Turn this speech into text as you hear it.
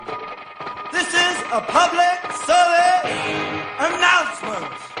A public service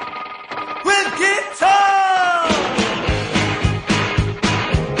announcement with guitar.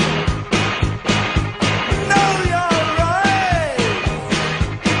 Know your rights.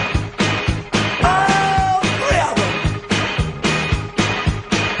 All three of them.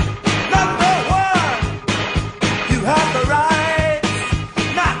 Number one, you have the right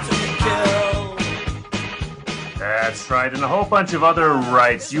not to be killed. That's right, and a whole bunch of other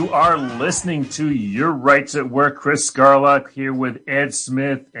rights. You are listening to Your Rights at Work. Chris Scarlock here with Ed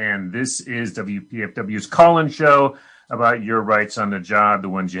Smith, and this is WPFW's call-in show about your rights on the job, the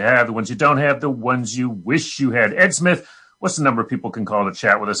ones you have, the ones you don't have, the ones you wish you had. Ed Smith, what's the number people can call to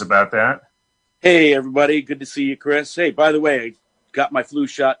chat with us about that? Hey, everybody. Good to see you, Chris. Hey, by the way, I got my flu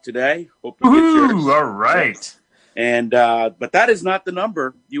shot today. Hope you get yours. All right. And but that is not the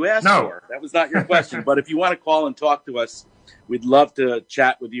number you asked for. That was not your question. But if you want to call and talk to us, we'd love to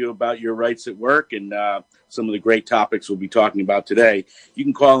chat with you about your rights at work and some of the great topics we'll be talking about today. You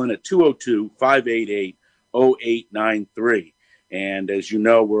can call in at 202-588-0893. And as you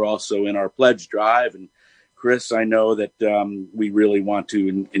know, we're also in our pledge drive. And Chris, I know that we really want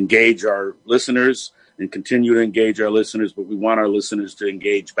to engage our listeners and continue to engage our listeners, but we want our listeners to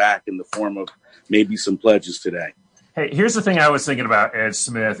engage back in the form of maybe some pledges today. Hey, here's the thing I was thinking about, Ed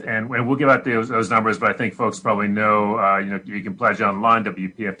Smith, and we'll give out those numbers, but I think folks probably know, you can pledge online,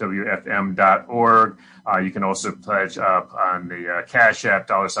 WPFWFM.org. You can also pledge up on the Cash App,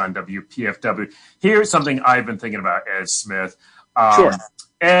 $WPFW. Here's something I've been thinking about, Ed Smith. Sure.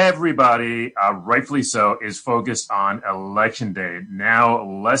 Everybody, rightfully so, is focused on Election Day, now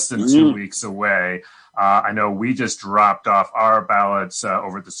less than 2 weeks away. I know we just dropped off our ballots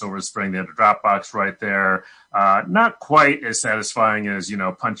over at the Silver Spring. They had a drop box right there. Not quite as satisfying as,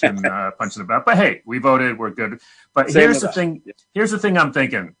 punching the ballot. But hey, we voted. We're good. But here's the thing. Here's the thing I'm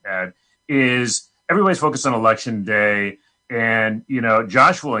thinking, Ed, is everybody's focused on Election Day. And,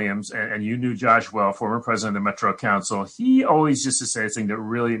 Josh Williams, and you knew Josh well, former president of the Metro Council, he always used to say something that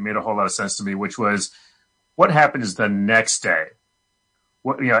really made a whole lot of sense to me, which was, what happens the next day?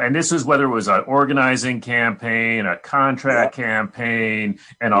 And this is whether it was an organizing campaign, a contract campaign,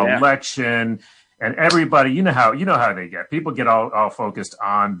 an election, and everybody, you know how they get. People get all focused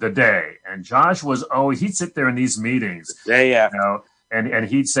on the day. And Josh was always, he'd sit there in these meetings, and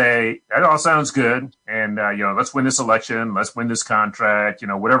he'd say, that all sounds good. And, let's win this election. Let's win this contract,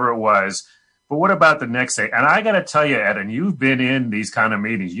 whatever it was. But what about the next day? And I got to tell you, Ed, and you've been in these kind of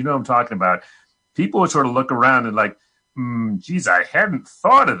meetings, what I'm talking about. People would sort of look around and like, geez, I hadn't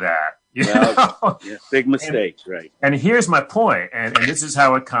thought of that. Big mistake, right? And here's my point, and this is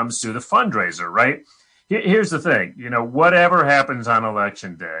how it comes to the fundraiser, right? Here's the thing, whatever happens on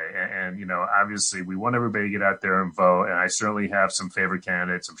Election Day, and obviously we want everybody to get out there and vote, and I certainly have some favorite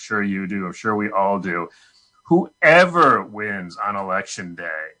candidates. I'm sure you do. I'm sure we all do. Whoever wins on Election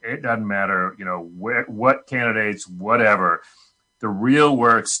Day, it doesn't matter, what candidates, whatever, the real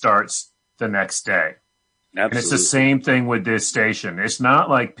work starts the next day. Absolutely. And it's the same thing with this station. It's not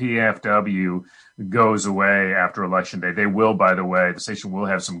like PFW goes away after Election Day. They will, by the way. The station will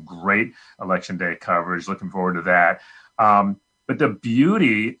have some great Election Day coverage. Looking forward to that. But the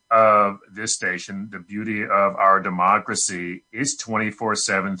beauty of this station, the beauty of our democracy is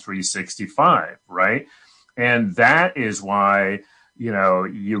 24/7, 365, right? And that is why,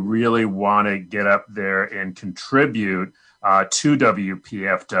 you really want to get up there and contribute to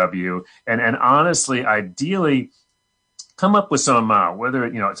WPFW, and honestly, ideally, come up with some amount, whether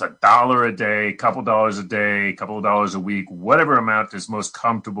it's $1 a day, couple dollars a day, couple of dollars a week, whatever amount is most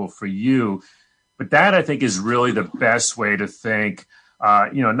comfortable for you. But that, I think, is really the best way to think.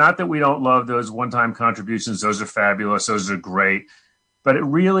 Not that we don't love those one-time contributions; those are fabulous, those are great. But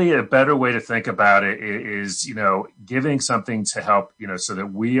really, a better way to think about it is, giving something to help, so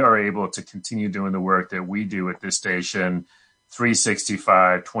that we are able to continue doing the work that we do at this station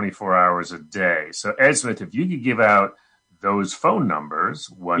 365, 24 hours a day. So, Ed Smith, if you could give out those phone numbers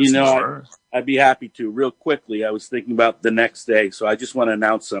once more. I'd be happy to. Real quickly, I was thinking about the next day. So I just want to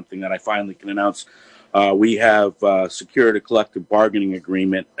announce something that I finally can announce. We have secured a collective bargaining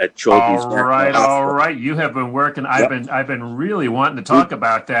agreement at Children's National Hospital. All right. You have been working. I've been really wanting to talk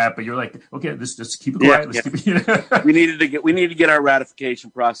about that, but you're like, okay, let's just keep it quiet. We needed to get our ratification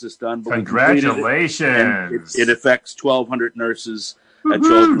process done. But congratulations! It affects 1,200 nurses at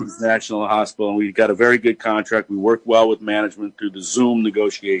Children's National Hospital, and we got a very good contract. We worked well with management through the Zoom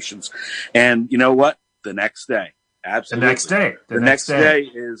negotiations, and you know what? The next day, absolutely, the next day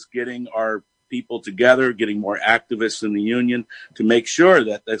is getting our people together, getting more activists in the union to make sure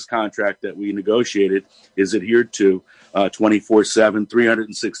that this contract that we negotiated is adhered to 24/7,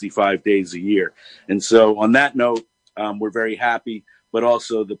 365 days a year. And so on that note, we're very happy. But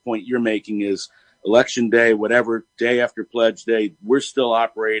also the point you're making is Election Day, whatever day after Pledge Day, we're still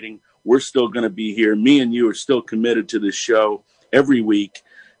operating. We're still going to be here. Me and you are still committed to this show every week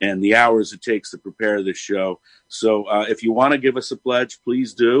and the hours it takes to prepare this show. So if you want to give us a pledge,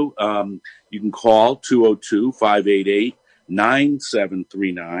 please do. You can call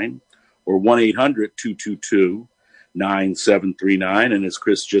 202-588-9739 or 1-800-222-9739. And as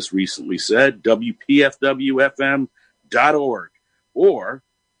Chris just recently said, WPFWFM.org or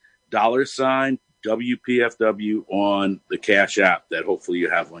 $ WPFW on the Cash App that hopefully you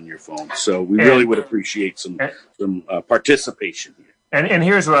have on your phone. So we really would appreciate some participation here. And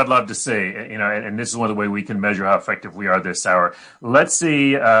here's what I'd love to see, and this is one of the ways we can measure how effective we are this hour. Let's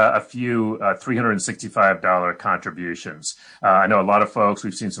see a few $365 contributions. I know a lot of folks,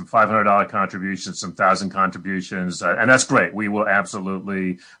 we've seen some $500 contributions, some 1,000 contributions, and that's great. We will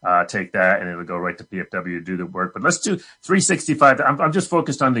absolutely take that, and it'll go right to PFW to do the work. But let's do 365. I'm just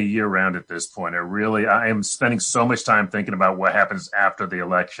focused on the year round at this point. I am spending so much time thinking about what happens after the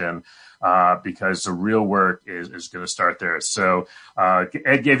election. Because the real work is going to start there. So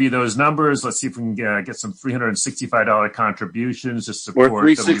Ed gave you those numbers. Let's see if we can get some $365 contributions to support. Or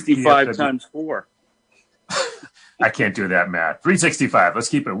 365 times 4. I can't do that math. 365. Let's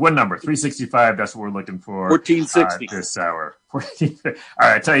keep it one number. 365. That's what we're looking for. 1460 this hour. All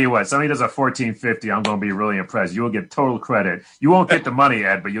right. Tell you what. Somebody does a 1450. I'm going to be really impressed. You will get total credit. You won't get the money,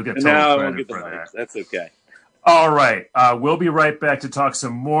 Ed, but you'll get total credit for that. That's okay. All right. We'll be right back to talk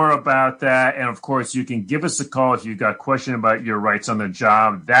some more about that. And of course, you can give us a call if you've got a question about your rights on the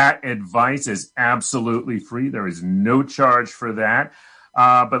job. That advice is absolutely free. There is no charge for that.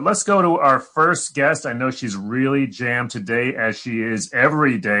 But let's go to our first guest. I know she's really jammed today, as she is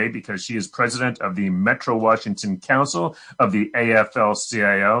every day, because she is president of the Metro Washington Council of the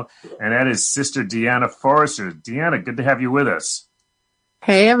AFL-CIO. And that is Sister Deanna Forrester. Deanna, good to have you with us.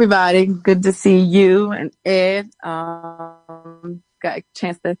 Hey, everybody. Good to see you and Ed. Got a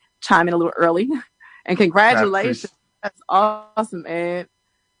chance to chime in a little early. And congratulations. That's awesome, Ed.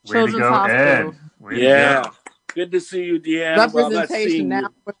 Way to go, Ed. Yeah. Good to see you, Deanna. Representation now.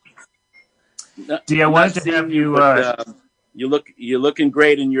 Deanna, I wanted to have you... You're looking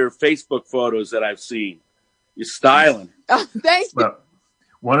great in your Facebook photos that I've seen. You're styling. Oh, thank you. Well,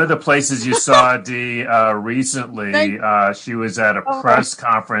 one of the places you saw Dee recently, she was at a press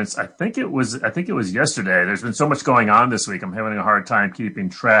conference. I think it was yesterday. There's been so much going on this week. I'm having a hard time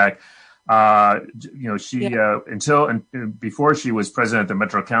keeping track. Before she was president of the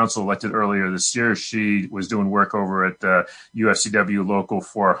Metro Council, elected earlier this year, she was doing work over at the UFCW Local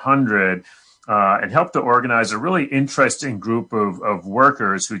 400 and helped to organize a really interesting group of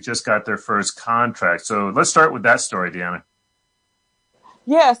workers who just got their first contract. So let's start with that story, Deanna.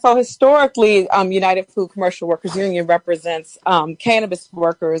 Yeah, so historically, United Food Commercial Workers Union represents cannabis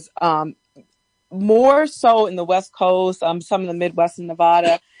workers, more so in the West Coast, some in the Midwest and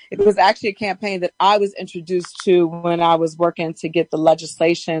Nevada. It was actually a campaign that I was introduced to when I was working to get the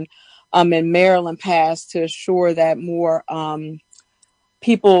legislation in Maryland passed to assure that more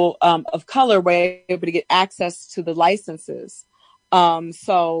people of color were able to get access to the licenses.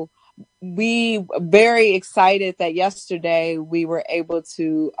 So we very excited that yesterday we were able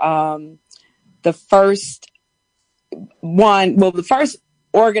to the first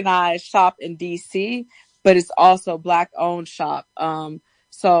organized shop in DC, but it's also Black owned shop.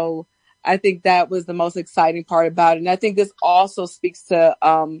 So I think that was the most exciting part about it. And I think this also speaks to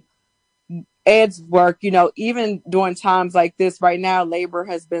Ed's work. Even during times like this right now, labor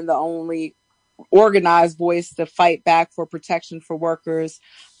has been the only organized voice to fight back for protection for workers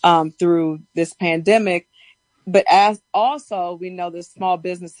through this pandemic. But as also we know that small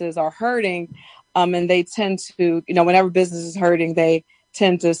businesses are hurting, and they tend to, whenever business is hurting, they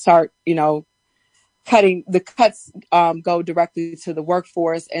tend to start, cutting the cuts go directly to the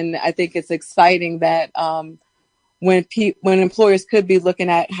workforce. And I think it's exciting that when employers could be looking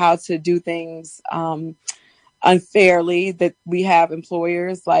at how to do things unfairly, that we have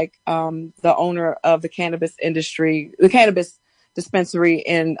employers like the owner of the cannabis dispensary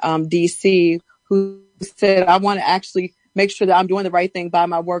in DC, who said, I want to actually make sure that I'm doing the right thing by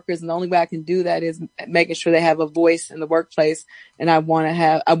my workers. And the only way I can do that is making sure they have a voice in the workplace. And I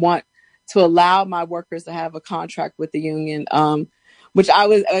want to allow my workers to have a contract with the union, which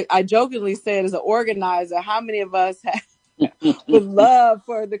I jokingly said as an organizer, how many of us would love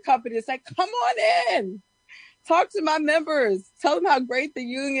for the company to say, come on in, talk to my members, tell them how great the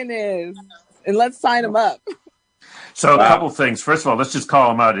union is. and let's sign them up. So a couple things. First of all, let's just call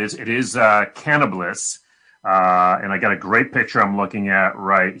them out. It is Cannabis, and I got a great picture I'm looking at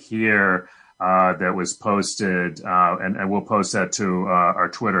right here that was posted, and we'll post that to our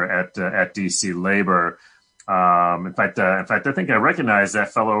Twitter at DC Labor. In fact, I think I recognize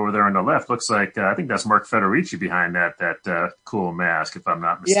that fellow over there on the left. Looks like I think that's Mark Federici behind that cool mask, if I'm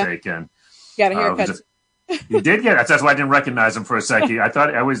not mistaken. Got a haircut. You did get. That's why I didn't recognize him for a second. I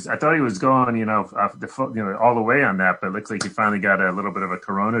thought he was going, all the way on that, but it looks like he finally got a little bit of a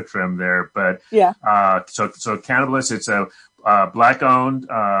Corona trim there. But yeah. So Cannabis, it's a Black-owned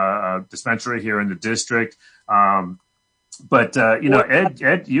dispensary here in the district. But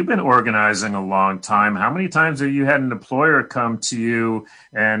Ed, you've been organizing a long time. How many times have you had an employer come to you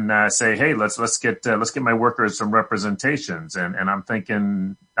and say, "Hey, let's get my workers some representations"? And I'm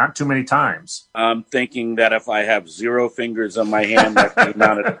thinking not too many times. I'm thinking that if I have 0 fingers on my hand, that's the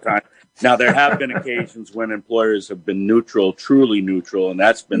amount of time. Now there have been occasions when employers have been neutral, truly neutral, and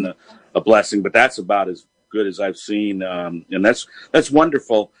that's been a blessing. But that's about as good as I've seen, and that's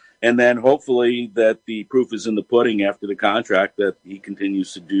wonderful. And then hopefully that the proof is in the pudding after the contract that he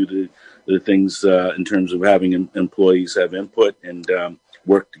continues to do the things in terms of having employees have input and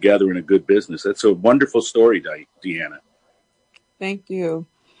work together in a good business. That's a wonderful story, Deanna. Thank you.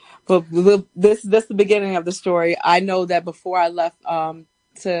 Well, this is the beginning of the story. I know that before I left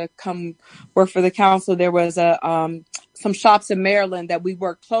to come work for the council, there was some shops in Maryland that we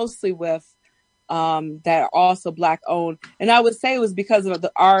worked closely with. That are also Black owned. And I would say it was because of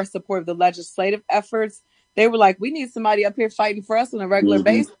our support of the legislative efforts. They were like, we need somebody up here fighting for us on a regular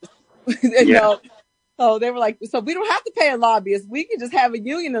basis. So they were like, so we don't have to pay a lobbyist. We can just have a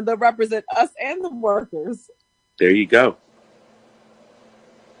union that represent us and the workers. There you go.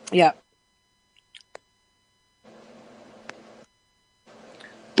 Yeah.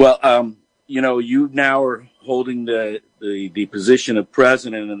 Well, you now are holding the position of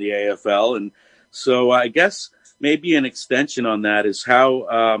president of the AFL, and so I guess maybe an extension on that is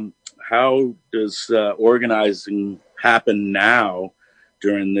how does organizing happen now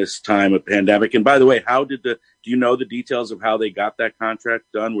during this time of pandemic? And by the way, do you know the details of how they got that contract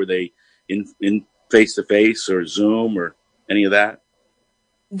done? Were they in face-to-face or Zoom or any of that?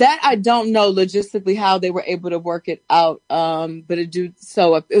 That I don't know logistically how they were able to work it out, but it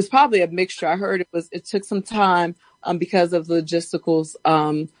was probably a mixture. I heard it took some time because of logisticals.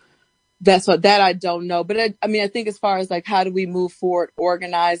 That I don't know, but I think as far as like how do we move forward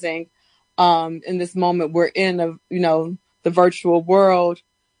organizing in this moment we're in the virtual world.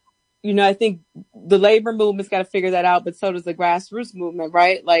 I think the labor movement's got to figure that out, but so does the grassroots movement,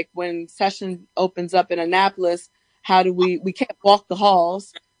 right? Like when session opens up in Annapolis, how do we can't walk the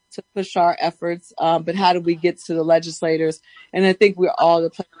halls to push our efforts, but how do we get to the legislators? And I think we're all at the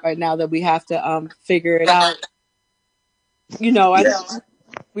place right now that we have to figure it out.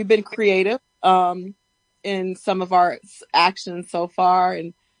 We've been creative in some of our actions so far.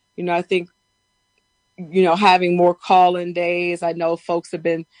 And, I think, having more call-in days. I know folks have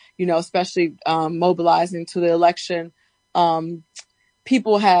been, especially mobilizing to the election.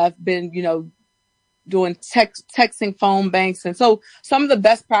 People have been, doing texting phone banks. And so some of the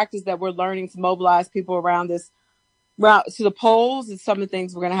best practice that we're learning to mobilize people around this route to the polls is some of the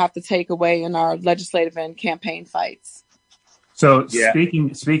things we're going to have to take away in our legislative and campaign fights. So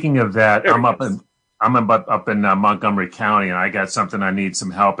speaking of that, I'm up in Montgomery County, and I got something I need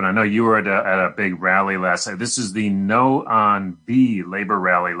some help. And I know you were at a big rally last night. This is the No on B labor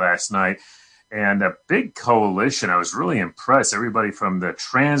rally last night, and a big coalition. I was really impressed. Everybody from the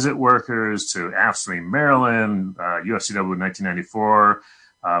transit workers to AFSCME Maryland, UFCW 1994,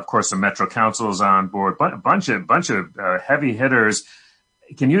 of course the Metro Council is on board. A bunch of heavy hitters.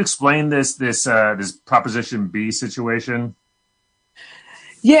 Can you explain this Proposition B situation?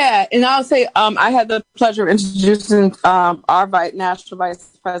 Yeah, and I'll say I had the pleasure of introducing our National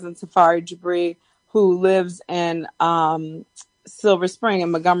Vice President, Safari Jabri, who lives in Silver Spring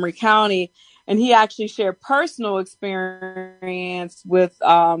in Montgomery County. And he actually shared personal experience with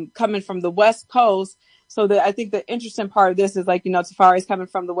coming from the West Coast. So I think the interesting part of this is Safari is coming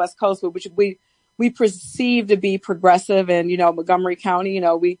from the West Coast, which we perceive to be progressive. And, Montgomery County,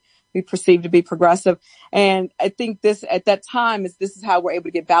 we perceive to be progressive. And I think this at that time this is how we're able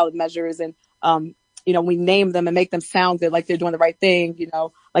to get ballot measures and, we name them and make them sound good, like they're doing the right thing,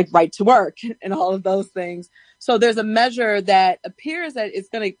 like right to work and all of those things. So there's a measure that appears that it's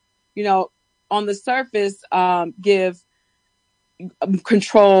going to, on the surface, give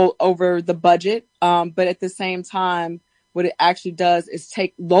control over the budget. But at the same time, what it actually does is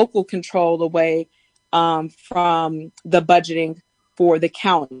take local control away from the budgeting for the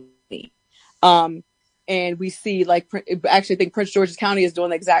county. And we see, like, actually, I think Prince George's County is doing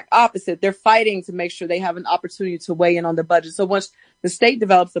the exact opposite. They're fighting to make sure they have an opportunity to weigh in on the budget. So once the state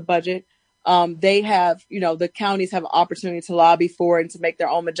develops a budget, they have, the counties have an opportunity to lobby for it and to make their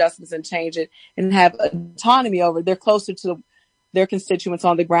own adjustments and change it and have autonomy over it. They're closer to their constituents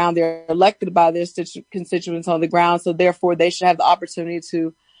on the ground. They're elected by their constituents on the ground. So therefore, they should have the opportunity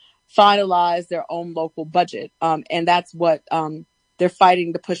to finalize their own local budget. And that's what they're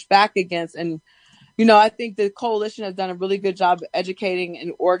fighting to push back against. And I think the coalition has done a really good job of educating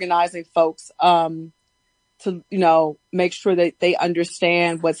and organizing folks to, make sure that they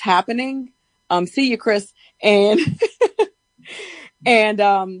understand what's happening. See you, Chris. And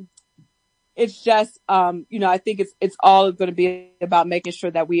it's just, I think it's all going to be about making sure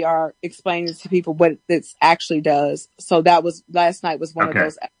that we are explaining to people what this actually does. So last night was one of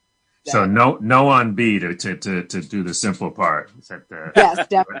those. So no on B to do the simple part. Yes,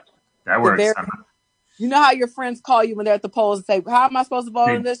 definitely. That works. You know how your friends call you when they're at the polls and say, how am I supposed to vote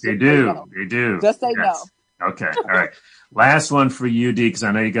on this? They do. They do. Just say no. Okay. All right. Last one for you, Dee, because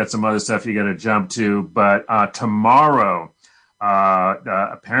I know you got some other stuff you got to jump to. But tomorrow,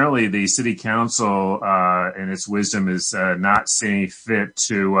 apparently the city council, in its wisdom, is not seeing fit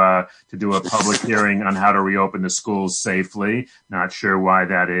to do a public hearing on how to reopen the schools safely. Not sure why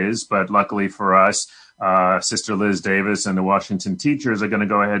that is, but luckily for us, Sister Liz Davis and the Washington teachers are going to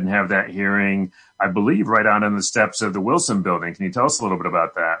go ahead and have that hearing, I believe, right out on the steps of the Wilson building. Can you tell us a little bit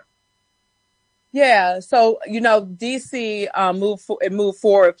about that? Yeah. So, DC moved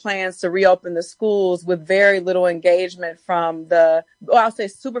forward plans to reopen the schools with very little engagement from I'll say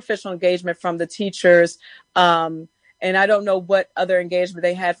superficial engagement from the teachers. And I don't know what other engagement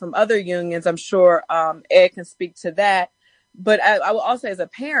they had from other unions. I'm sure Ed can speak to that. But I will also say, as a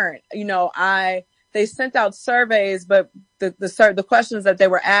parent, they sent out surveys, but the questions that they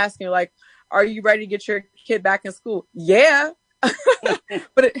were asking, like, are you ready to get your kid back in school? Yeah.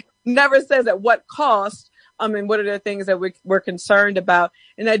 But it never says at what cost. What are the things that we're concerned about?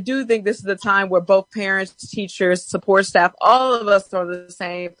 And I do think this is a time where both parents, teachers, support staff, all of us are on the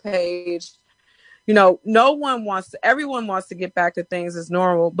same page. Everyone wants to get back to things as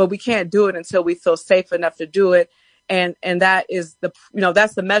normal, but we can't do it until we feel safe enough to do it. And that is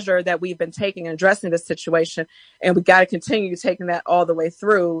that's the measure that we've been taking in addressing this situation. And we got to continue taking that all the way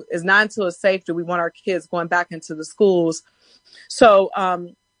through. Is not until it's safe do we want our kids going back into the schools. So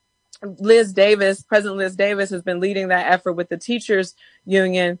President Liz Davis has been leading that effort with the teachers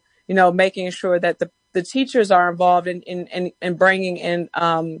union, making sure that the teachers are involved in bringing in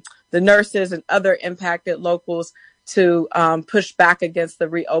the nurses and other impacted locals to push back against the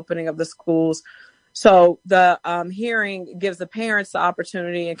reopening of the schools. So the hearing gives the parents the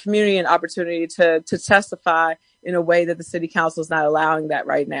opportunity and community an opportunity to testify in a way that the city council is not allowing that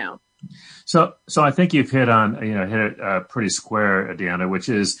right now. So I think you've hit it pretty square, Deanna, which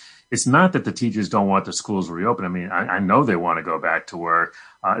is it's not that the teachers don't want the schools to reopen. I mean, I know they want to go back to work.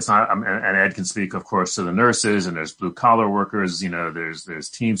 It's not, and Ed can speak, of course, to the nurses, and there's blue collar workers. There's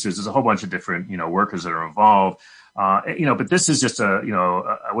Teamsters. There's a whole bunch of different workers that are involved. But this is just I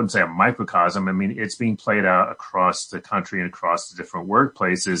wouldn't say a microcosm. I mean, it's being played out across the country and across the different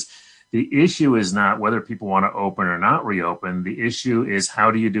workplaces. The issue is not whether people want to open or not reopen. The issue is how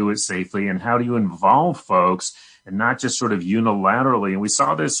do you do it safely and how do you involve folks and not just sort of unilaterally. And we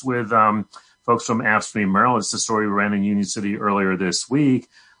saw this with folks from AFSCME Maryland. It's the story we ran in Union City earlier this week,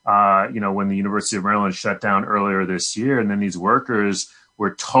 when the University of Maryland shut down earlier this year. And then these workers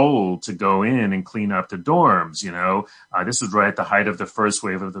were told to go in and clean up the dorms. This was right at the height of the first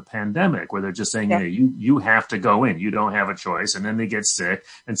wave of the pandemic, where they're just saying, you have to go in. You don't have a choice. And then they get sick,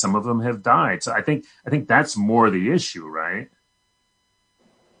 and some of them have died. So I think that's more the issue, right?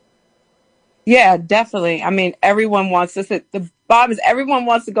 Yeah, definitely. I mean, everyone wants this. The bottom is everyone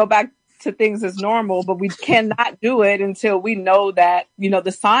wants to go back to things as normal, but we cannot do it until we know that,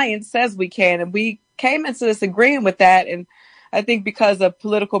 the science says we can. And we came into this agreeing with that. And I think because of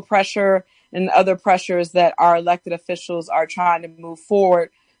political pressure and other pressures that our elected officials are trying to move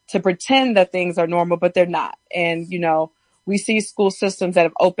forward to pretend that things are normal, but they're not. And, we see school systems that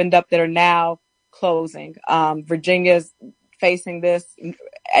have opened up that are now closing. Virginia's facing this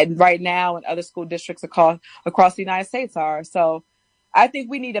and right now, and other school districts across the United States are. So I think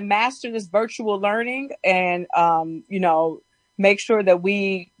we need to master this virtual learning and, make sure that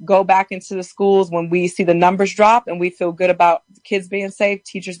we go back into the schools when we see the numbers drop and we feel good about kids being safe,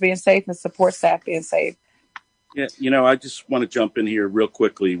 teachers being safe, and support staff being safe. Yeah, I just want to jump in here real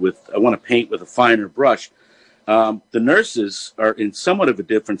quickly I want to paint with a finer brush. The nurses are in somewhat of a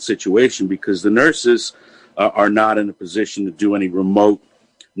different situation because the nurses are not in a position to do any remote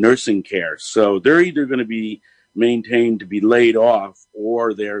nursing care. So they're either going to be maintained to be laid off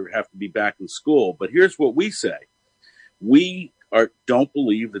or they have to be back in school. But here's what we say. We don't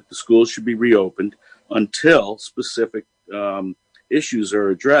believe that the schools should be reopened until specific issues are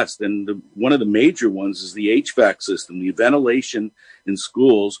addressed. And one of the major ones is the HVAC system. The ventilation in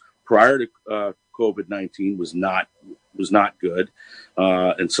schools prior to COVID-19 was not good.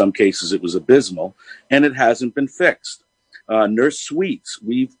 In some cases, it was abysmal, and it hasn't been fixed. Nurse suites.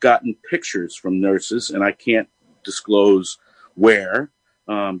 We've gotten pictures from nurses, and I can't disclose where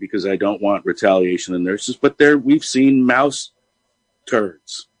because I don't want retaliation of nurses, but we've seen mouse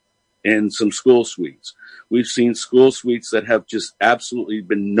turds in some school suites. We've seen school suites that have just absolutely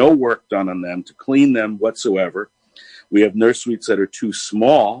been no work done on them to clean them whatsoever. We have nurse suites that are too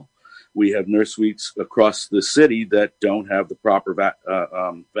small. We have nurse suites across the city that don't have the proper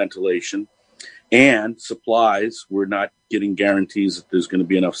ventilation. And supplies, we're not getting guarantees that there's going to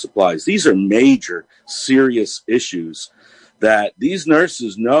be enough supplies. These are major, serious issues that these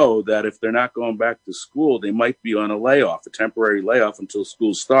nurses know that if they're not going back to school, they might be on a temporary layoff until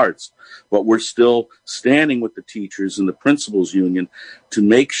school starts. But we're still standing with the teachers and the principals union to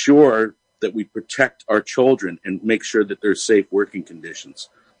make sure that we protect our children and make sure that there's safe working conditions.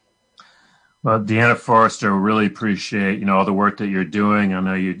 Well, Deanna Forrester, really appreciate, all the work that you're doing. I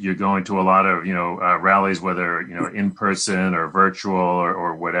know you're going to a lot of, rallies, whether, in person or virtual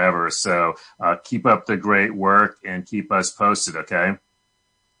or whatever. So keep up the great work and keep us posted, okay?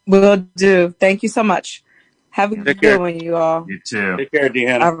 Will do. Thank you so much. Have a good one, you all. You too. Take care,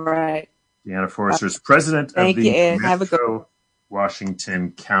 Deanna. All right. Deanna Forrester is president of the Ed. Have a good Metro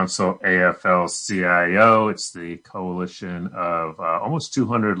Washington Council, AFL-CIO. It's the coalition of almost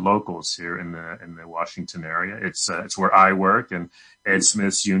 200 locals here in the Washington area. It's where I work, and Ed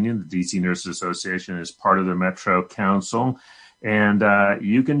Smith's union, the DC Nurses Association, is part of the Metro Council. And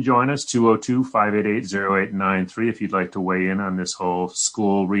you can join us, 202-588-0893, if you'd like to weigh in on this whole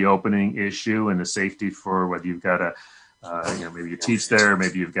school reopening issue and the safety for whether you've got maybe you teach there,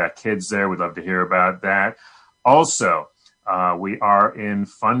 maybe you've got kids there. We'd love to hear about that. Also, we are in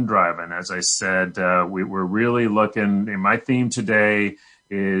fund drive, and as I said, we're really looking. My theme today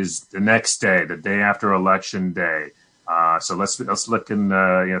is the next day, the day after Election Day. So let's look and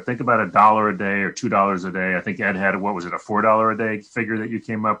think about $1 a day or $2 a day. I think Ed had, what was it, a $4 a day figure that you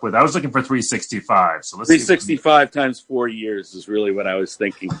came up with? I was looking for $365. So let's 365 times 4 years is really what I was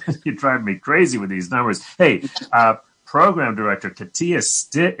thinking. You drive me crazy with these numbers. Hey. Program Director Katia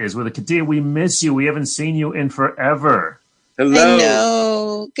Stitt is with us. Katia, we miss you. We haven't seen you in forever. Hello. I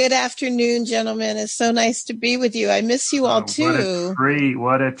know. Good afternoon, gentlemen. It's so nice to be with you. I miss you all too. What a treat.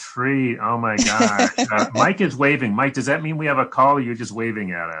 What a treat. Oh my gosh. Mike is waving. Mike, does that mean we have a call or you're just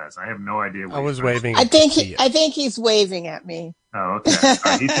waving at us? I have no idea. I was waving. I think he's waving at me. Oh, okay.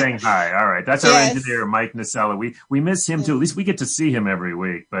 He's saying hi. All right. That's our engineer, Mike Nacella. We miss him too. At least we get to see him every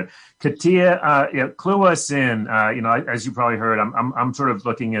week. But Katia, clue us in. As you probably heard, I'm sort of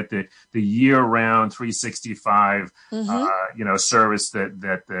looking at the year-round 365, service that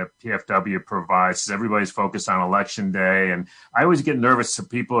the PFW provides. Everybody's focused on Election Day, and I always get nervous to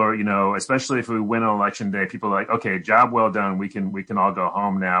people, or especially if we win on Election Day, people are like, okay, job well done. We can all go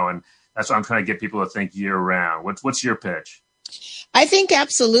home now, and that's what I'm trying to get people to think year-round. What's your pitch? I think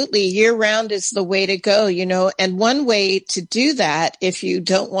absolutely year round is the way to go, and one way to do that, if you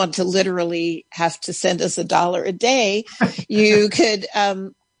don't want to literally have to send us $1 a day, you could,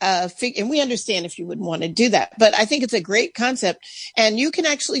 and we understand if you wouldn't want to do that, but I think it's a great concept, and you can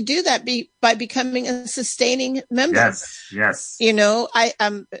actually do that by becoming a sustaining member. Yes.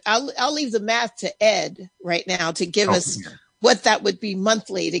 I'll leave the math to Ed right now to give us what that would be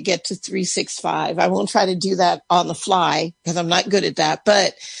monthly to get to 365. I won't try to do that on the fly because I'm not good at that.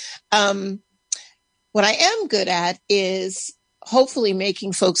 But what I am good at is hopefully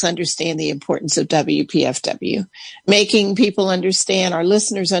making folks understand the importance of WPFW, making people understand, our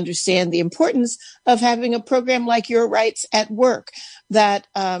listeners understand the importance of having a program like Your Rights at Work that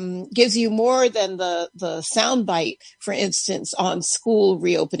gives you more than the soundbite, for instance, on school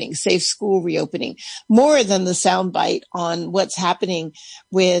reopening, safe school reopening, more than the soundbite on what's happening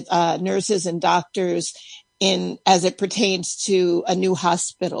with nurses and doctors as it pertains to a new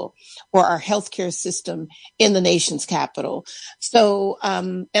hospital or our healthcare system in the nation's capital. So,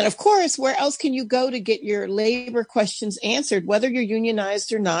 and of course, where else can you go to get your labor questions answered, whether you're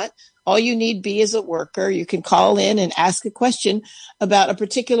unionized or not? All you need be is a worker. You can call in and ask a question about a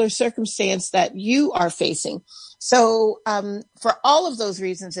particular circumstance that you are facing. So for all of those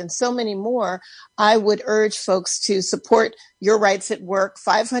reasons and so many more, I would urge folks to support Your Rights at Work.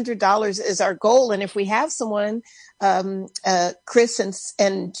 $500 is our goal. And if we have someone, Chris and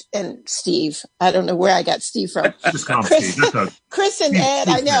Steve, I don't know where I got Steve from. Just call him Steve. That's okay. Chris and Ed,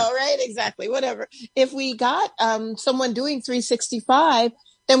 I know, right? Exactly. Whatever. If we got someone doing 365,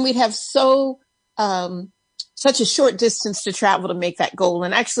 then we'd have such a short distance to travel to make that goal.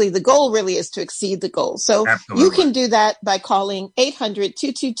 And actually, the goal really is to exceed the goal. So Absolutely. You can do that by calling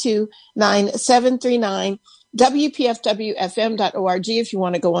 800-222-9739, WPFWFM.org if you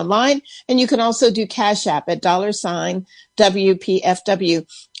want to go online. And you can also do Cash App at $WPFW.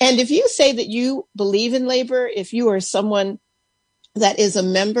 And if you say that you believe in labor, if you are someone that is a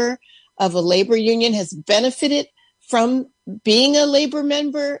member of a labor union, has benefited from being a labor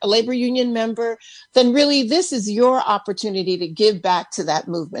union member, then really this is your opportunity to give back to that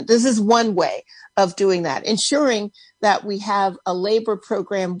movement. This is one way of doing that, ensuring that we have a labor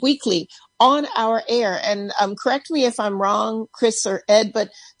program weekly on our air. And correct me if I'm wrong, Chris or Ed, but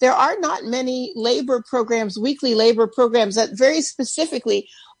there are not many labor programs, weekly labor programs that very specifically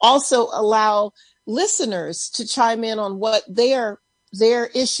also allow listeners to chime in on what their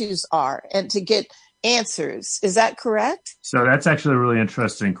issues are and to get answers. Is that correct? So that's actually a really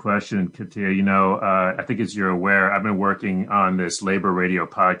interesting question, Katia. I think as you're aware, I've been working on this Labor Radio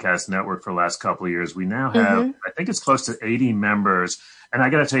Podcast Network for the last couple of years. We now have, I think it's close to 80 members. And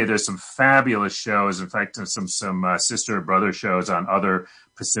I got to tell you, there's some fabulous shows. In fact, some sister or brother shows on other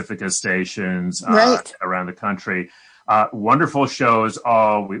Pacifica stations around the country. Wonderful shows.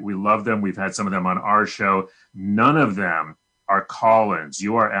 We love them. We've had some of them on our show. None of them are call-ins.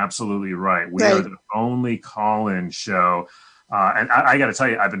 You are absolutely right. We are the only call-in show. And I got to tell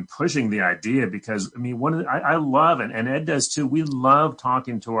you, I've been pushing the idea because, I love, and Ed does too, we love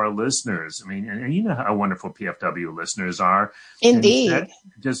talking to our listeners. And you know how wonderful PFW listeners are. Indeed. And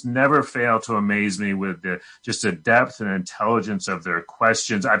just never fail to amaze me with the depth and intelligence of their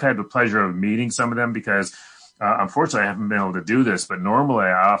questions. I've had the pleasure of meeting some of them because unfortunately I haven't been able to do this, but normally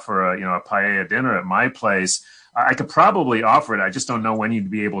I offer a paella dinner at my place. I could probably offer it. I just don't know when you'd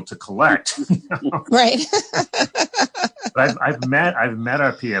be able to collect. Right. But I've met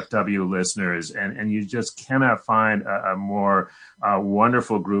our PFW listeners, and you just cannot find a more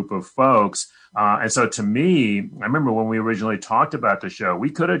wonderful group of folks. And so to me, I remember when we originally talked about the show, we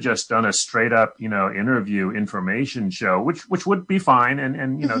could have just done a straight up, interview information show, which would be fine.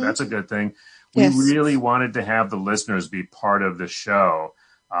 And that's a good thing. We really wanted to have the listeners be part of the show.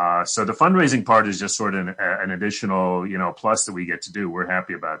 So the fundraising part is just sort of an additional, plus that we get to do. We're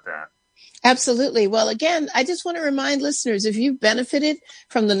happy about that. Absolutely. Well, again, I just want to remind listeners, if you've benefited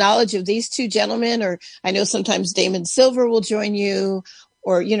from the knowledge of these two gentlemen, or I know sometimes Damon Silver will join you,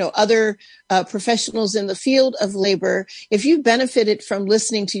 or, other professionals in the field of labor, if you've benefited from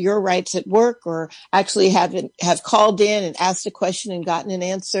listening to Your Rights at Work, or actually have called in and asked a question and gotten an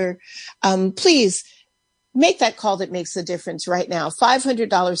answer, please make that call that makes a difference right now.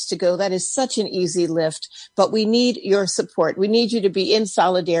 $500 to go. That is such an easy lift, but we need your support. We need you to be in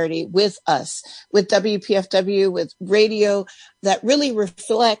solidarity with us, with WPFW, with radio that really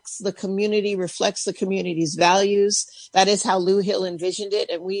reflects the community's values. That is how Lou Hill envisioned it,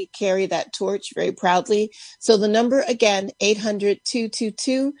 and we carry that torch very proudly. So the number again,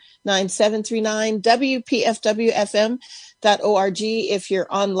 800-222-9739, WPFWFM.org if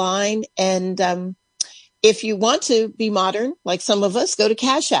you're online. And if you want to be modern, like some of us, go to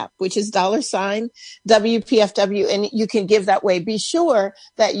Cash App, which is $WPFW, and you can give that way. Be sure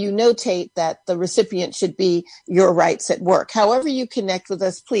that you notate that the recipient should be Your Rights at Work. However you connect with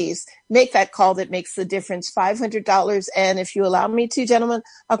us, please make that call that makes the difference, $500. And if you allow me to, gentlemen,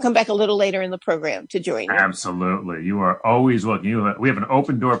 I'll come back a little later in the program to join you. Absolutely. You are always welcome. We have an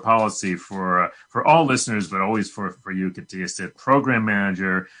open door policy for all listeners, but always for you, Katia Stitt, Program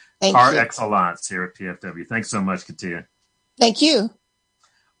Manager, par excellence here at PFW. Thanks so much, Katia. Thank you.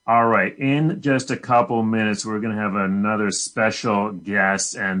 All right. In just a couple minutes, we're going to have another special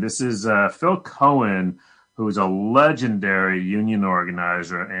guest, and this is Phil Cohen, who is a legendary union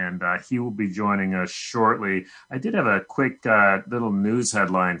organizer, and he will be joining us shortly. I did have a quick little news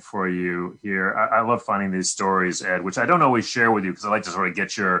headline for you here. I love finding these stories, Ed, which I don't always share with you because I like to sort of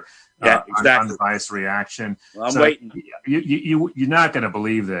get your unbiased reaction. Well, I'm waiting. You're not going to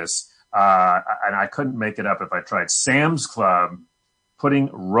believe this, and I couldn't make it up if I tried. Sam's Club putting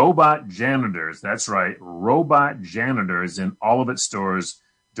robot janitors, that's right, robot janitors in all of its stores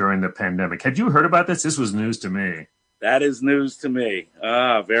during the pandemic. Had you heard about this? This was news to me. That is news to me.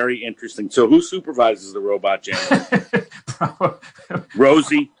 Very interesting. So who supervises the robot janitor?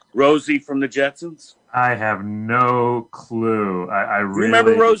 Rosie from the Jetsons? I have no clue. I You really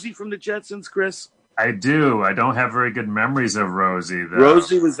remember Rosie from the Jetsons, Chris? I do. I don't have very good memories of Rosie, though.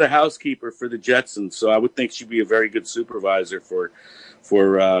 Rosie was the housekeeper for the Jetsons, so I would think she'd be a very good supervisor for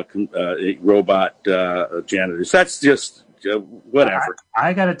robot janitors. That's just whatever.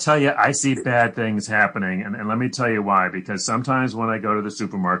 I got to tell you, I see bad things happening, and let me tell you why. Because sometimes when I go to the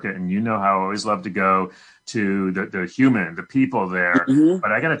supermarket, and you know how I always love to go to the people there, Mm-hmm.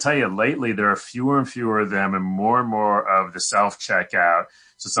 but I got to tell you, lately there are fewer and fewer of them, and more of the self checkout.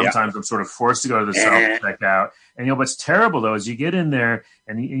 So sometimes I'm sort of forced to go to the self checkout. And what's terrible though is you get in there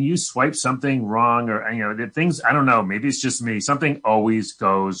and you swipe something wrong, or the things, I don't know, maybe it's just me. Something always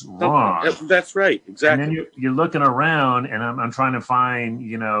goes wrong. That's right, exactly. And then you're looking around, and I'm trying to find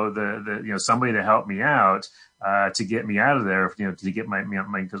the somebody to help me out to get me out of there. To get my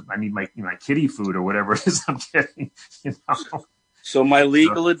because I need my kitty food or whatever it is I'm getting. So my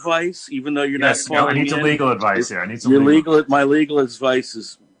legal advice, even though you're not calling I need some legal advice here. I need some My legal advice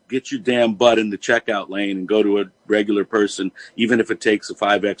is get your damn butt in the checkout lane and go to a regular person, even if it takes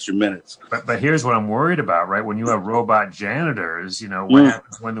 5 extra minutes. But here's what I'm worried about, right? When you have robot janitors, what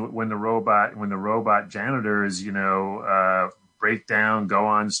happens when the robot janitors, break down, go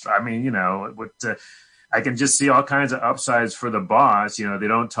on? I can just see all kinds of upsides for the boss. They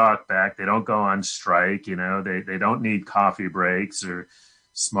don't talk back. They don't go on strike. They don't need coffee breaks or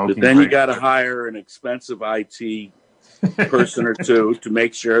smoking. But then you got to hire an expensive IT person or two to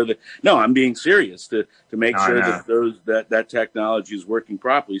make sure that. No, I'm being serious. To make sure that that technology is working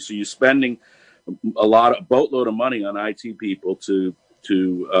properly. So you're spending a boatload of money on IT people to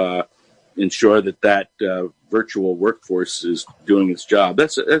ensure that virtual workforce is doing its job.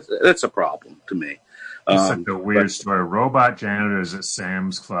 That's a problem to me. It's such a weird story. Robot janitors at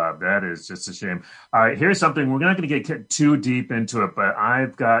Sam's Club. That is just a shame. All right, here's something. We're not going to get too deep into it, but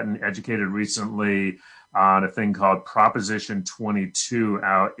I've gotten educated recently on a thing called Proposition 22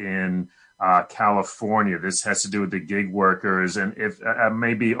 out in California. This has to do with the gig workers. And if I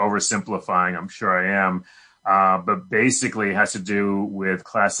may be oversimplifying, I'm sure I am. But basically it has to do with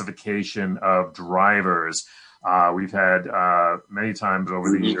classification of drivers. We've had many times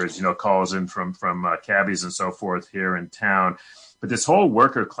over the years, calls in from cabbies and so forth here in town. But this whole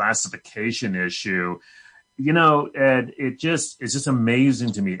worker classification issue, Ed, it's just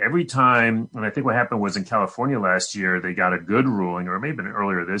amazing to me. Every time, and I think what happened was in California last year, they got a good ruling, or maybe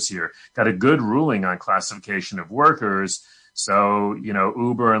earlier this year, got a good ruling on classification of workers. So,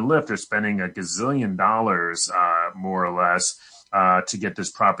 Uber and Lyft are spending $1 gazillion, more or less, to get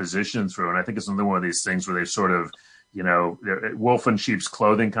this proposition through. And I think it's another one of these things where they sort of, wolf in sheep's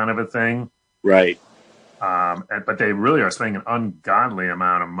clothing kind of a thing. Right. But they really are spending an ungodly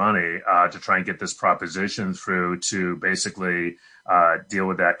amount of money to try and get this proposition through to basically deal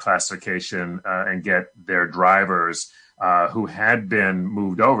with that classification and get their drivers who had been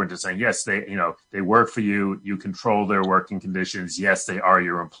moved over into saying, yes, they work for you. You control their working conditions. Yes, they are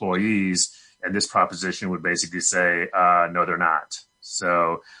your employees. And this proposition would basically say, no, they're not.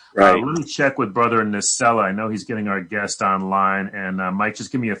 So let me check with Brother Nacella. I know he's getting our guest online. And Mike,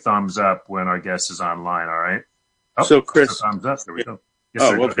 just give me a thumbs up when our guest is online, all right? Oh, so, Chris. Thumbs up. There we go. Yes,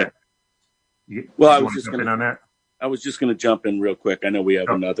 sir, okay. I was just going to I was just going to jump in real quick. I know we have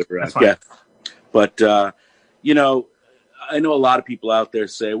another guest. But, I know a lot of people out there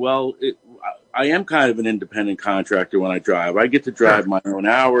say, well, I am kind of an independent contractor when I drive. I get to drive my own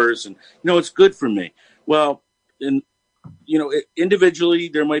hours and, it's good for me. Well, individually,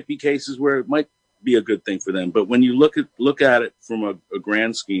 there might be cases where it might be a good thing for them. But when you look at it from a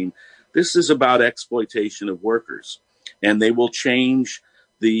grand scheme, this is about exploitation of workers. And they will change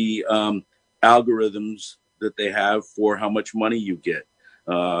the algorithms that they have for how much money you get.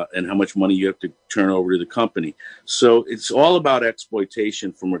 And how much money you have to turn over to the company. So it's all about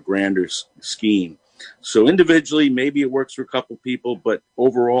exploitation from a grander scheme. So individually, maybe it works for a couple people, but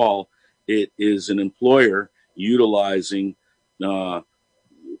overall, it is an employer utilizing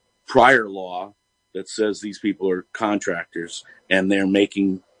prior law that says these people are contractors and they're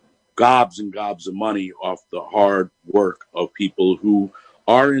making gobs and gobs of money off the hard work of people who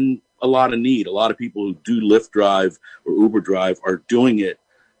are in a lot of need. A lot of people who do Lyft drive or Uber drive are doing it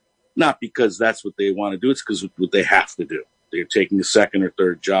not because that's what they want to do. It's because it's what they have to do. They're taking a second or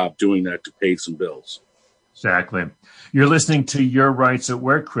third job doing that to pay some bills. Exactly. You're listening to Your Rights at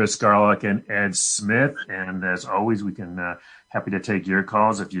Work, Chris Garlock and Ed Smith. And as always, we can happy to take your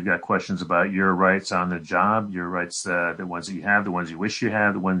calls if you've got questions about your rights on the job, your rights, the ones that you have, the ones you wish you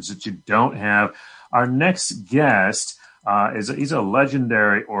have, the ones that you don't have. Our next guest He's a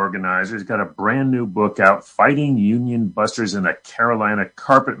legendary organizer. He's got a brand new book out, Fighting Union Busters in a Carolina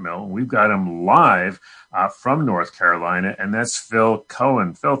Carpet Mill. We've got him live from North Carolina, and that's Phil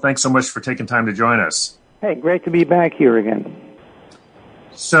Cohen. Phil, thanks so much for taking time to join us. Hey, great to be back here again.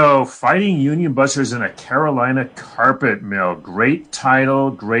 So, Fighting Union Busters in a Carolina Carpet Mill. Great title,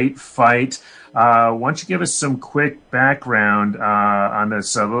 great fight. Why don't you give us some quick background on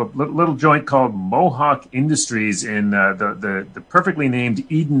this little joint called Mohawk Industries in the perfectly named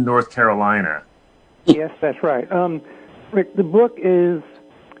Eden, North Carolina? Yes, that's right. Rick, the book is,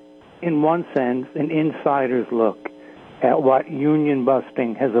 in one sense, an insider's look at what union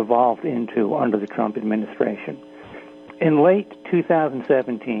busting has evolved into under the Trump administration. In late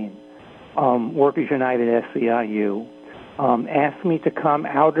 2017, Workers United SEIU asked me to come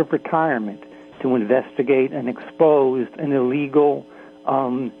out of retirement to investigate and expose an illegal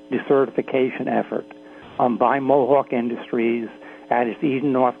decertification effort by Mohawk Industries at its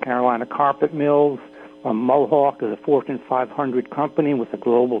Eden, North Carolina carpet mills. Mohawk is a Fortune 500 company with a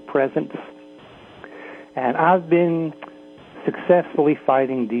global presence. And I've been successfully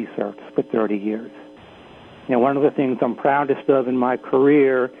fighting decerts for 30 years. You know, one of the things I'm proudest of in my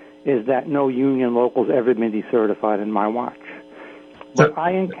career is that no union local's ever been decertified in my watch. But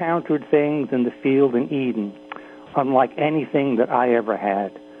I encountered things in the field in Eden unlike anything that I ever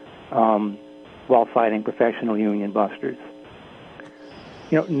had while fighting professional union busters.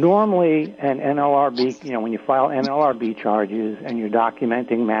 You know, normally an NLRB, you know, when you file NLRB charges and you're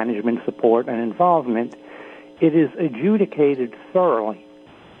documenting management support and involvement, it is adjudicated thoroughly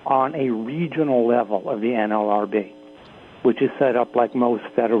on a regional level of the NLRB, which is set up like most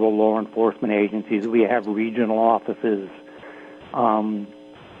federal law enforcement agencies. We have regional offices,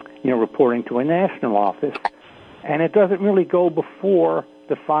 reporting to a national office. And it doesn't really go before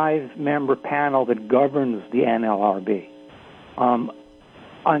the 5-member panel that governs the NLRB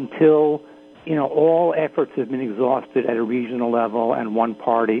until, all efforts have been exhausted at a regional level and one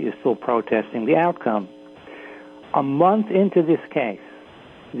party is still protesting the outcome. A month into this case,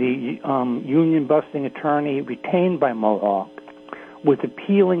 the union-busting attorney retained by Mohawk was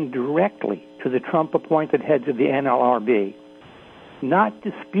appealing directly to the Trump-appointed heads of the NLRB, not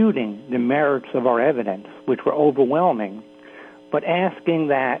disputing the merits of our evidence, which were overwhelming, but asking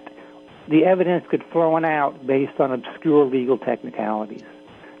that the evidence get thrown out based on obscure legal technicalities.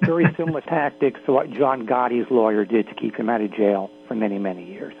 Very similar tactics to what John Gotti's lawyer did to keep him out of jail for many, many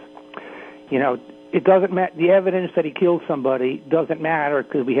years. It doesn't matter. The evidence that he killed somebody doesn't matter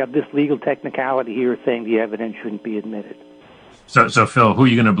because we have this legal technicality here saying the evidence shouldn't be admitted. So Phil, who are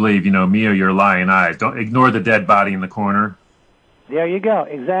you going to believe? Me or your lying eyes? Don't ignore the dead body in the corner. There you go.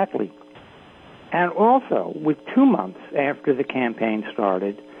 Exactly. And also, with 2 months after the campaign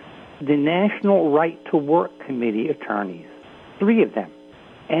started, the National Right to Work Committee attorneys, 3 of them,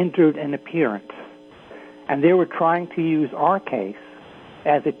 entered an appearance. And they were trying to use our case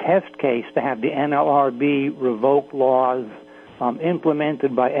as a test case to have the NLRB revoke laws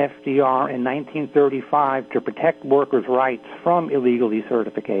implemented by FDR in 1935 to protect workers' rights from illegal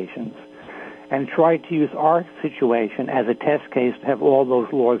decertifications, and tried to use our situation as a test case to have all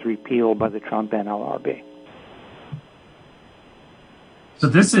those laws repealed by the Trump NLRB. So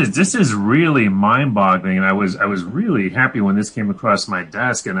this is really mind-boggling, and I was really happy when this came across my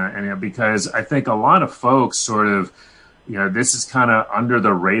desk, and because I think a lot of folks sort of, this is kind of under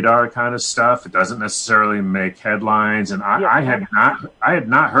the radar kind of stuff. It doesn't necessarily make headlines, and I had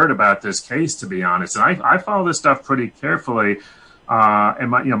not heard about this case, to be honest. And I follow this stuff pretty carefully. And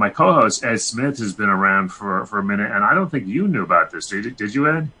my co-host Ed Smith has been around for a minute, and I don't think you knew about this. Did you,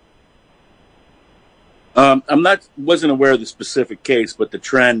 Ed? Wasn't aware of the specific case, but the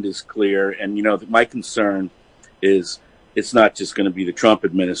trend is clear. And my concern is it's not just going to be the Trump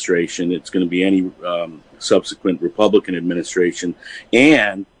administration; it's going to be any subsequent Republican administration,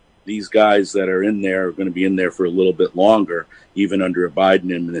 and these guys that are in there are going to be in there for a little bit longer. Even under a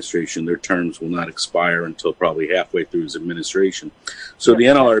Biden administration, their terms will not expire until probably halfway through his administration. So the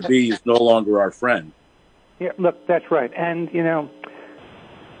NLRB is no longer our friend. Yeah, look, that's right. And,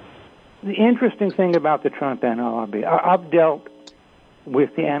 the interesting thing about the Trump NLRB, I've dealt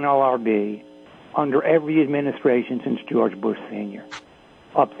with the NLRB under every administration since George Bush Sr.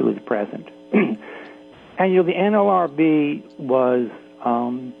 up through the present. And, the NLRB was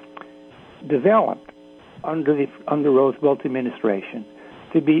developed under the Roosevelt administration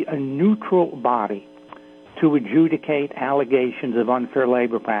to be a neutral body to adjudicate allegations of unfair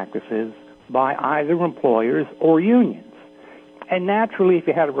labor practices by either employers or unions. And naturally, if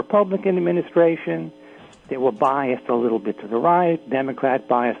you had a Republican administration, they were biased a little bit to the right, Democrat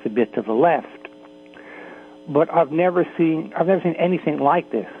biased a bit to the left. But I've never seen anything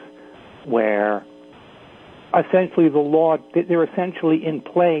like this, where essentially they're essentially in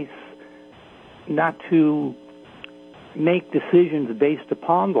place not to make decisions based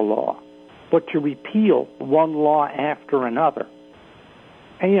upon the law, but to repeal one law after another.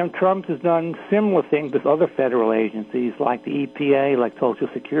 And, Trump has done similar things with other federal agencies like the EPA, like Social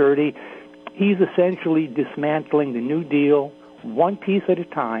Security. He's essentially dismantling the New Deal one piece at a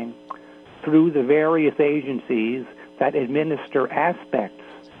time through the various agencies that administer aspects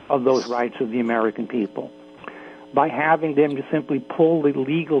of those rights of the American people, by having them to simply pull the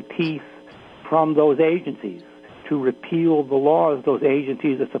legal teeth from those agencies to repeal the laws those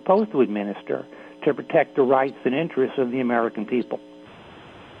agencies are supposed to administer to protect the rights and interests of the American people.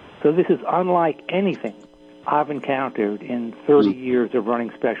 So this is unlike anything I've encountered in 30 years of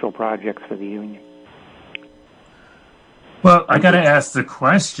running special projects for the union. Well, I got to ask the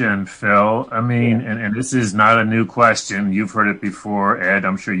question, Phil. I mean, and this is not a new question. You've heard it before, Ed.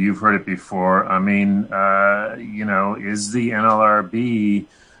 I'm sure you've heard it before. I mean, is the NLRB,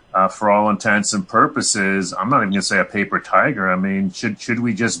 for all intents and purposes, I'm not even going to say a paper tiger. I mean, should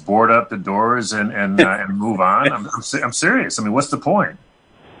we just board up the doors and move on? I'm serious. I mean, what's the point?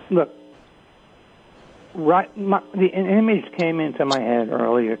 Look, an image came into my head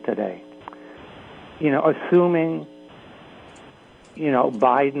earlier today. Assuming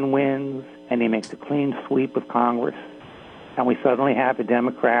Biden wins and he makes a clean sweep of Congress, and we suddenly have a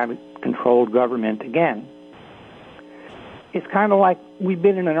Democratic-controlled government again. It's kind of like we've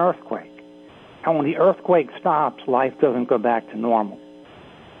been in an earthquake, and when the earthquake stops, life doesn't go back to normal.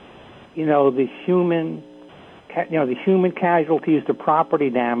 The human casualties, the property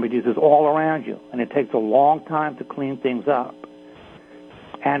damages is all around you, and it takes a long time to clean things up.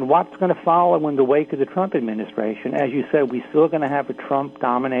 And what's going to follow in the wake of the Trump administration? As you said, we're still going to have a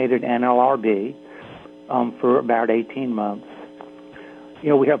Trump-dominated NLRB for about 18 months.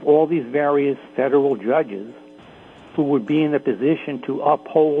 We have all these various federal judges who would be in a position to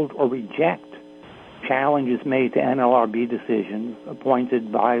uphold or reject challenges made to NLRB decisions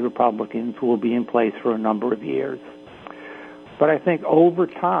appointed by Republicans who will be in place for a number of years. But I think over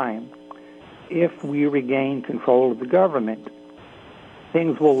time, if we regain control of the government,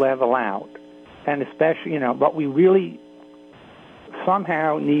 things will level out. And especially, what we really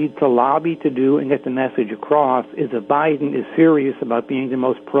somehow need to lobby to do and get the message across is that Biden is serious about being the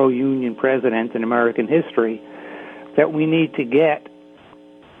most pro-union president in American history, that we need to get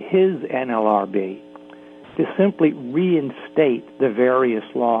his NLRB to simply reinstate the various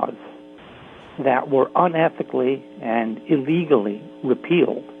laws that were unethically and illegally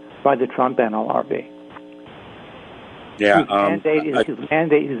repealed by the Trump NLRB. Yeah, his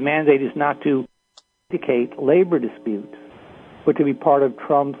mandate is not to indicate labor disputes, but to be part of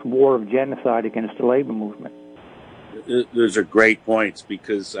Trump's war of genocide against the labor movement. Those are great points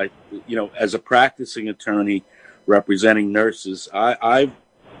because as a practicing attorney representing nurses, I've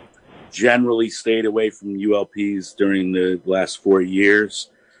generally stayed away from ULPs during the last 4 years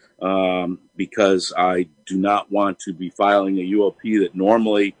because I do not want to be filing a ULP that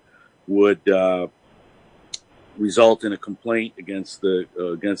normally would result in a complaint against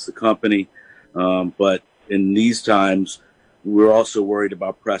the company. But in these times, we're also worried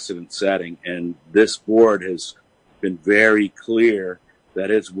about precedent setting, and this board has been very clear that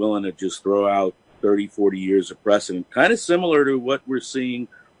it's willing to just throw out 30, 40 years of precedent, kind of similar to what we're seeing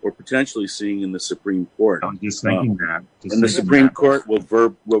or potentially seeing in the Supreme Court. I'm just thinking that. And the Supreme Court will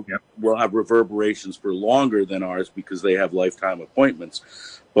have reverberations for longer than ours because they have lifetime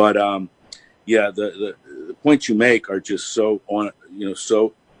appointments. But the points you make are just so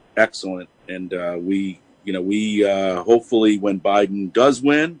excellent, and we hopefully when Biden does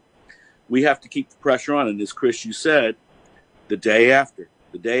win, we have to keep the pressure on. And as Chris, you said, the day after,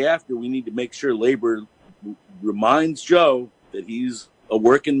 we need to make sure labor reminds Joe that he's a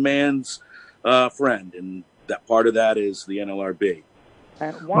working man's friend, and that part of that is the NLRB.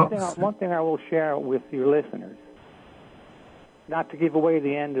 And one thing I will share with your listeners, not to give away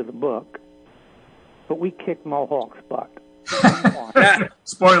the end of the book, but we kicked Mohawk's butt.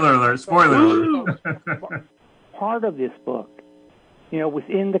 Spoiler alert. Part of this book,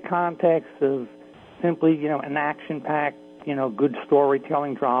 within the context of simply, an action-packed, good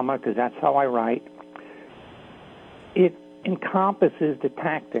storytelling drama, because that's how I write, it encompasses the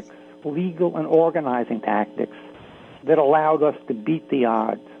tactics, legal and organizing tactics, that allowed us to beat the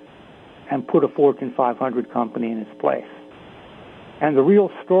odds and put a Fortune 500 company in its place. And the real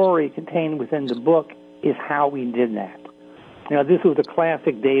story contained within the book is how we did that. This was a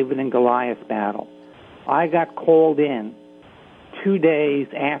classic David and Goliath battle. I got called in 2 days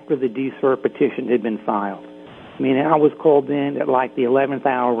after the DSER petition had been filed. meaning I was called in at like the 11th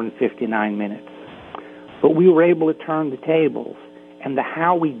hour and 59 minutes. But we were able to turn the tables, and the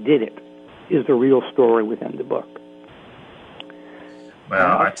how we did it is the real story within the book.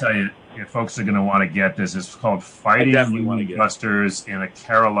 Well, I tell you, folks are going to want to get this. It's called Fighting Union Busters in a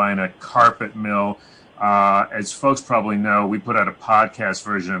Carolina Carpet Mill. As folks probably know, we put out a podcast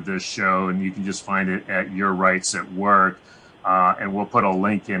version of this show, and you can just find it at Your Rights at Work. And we'll put a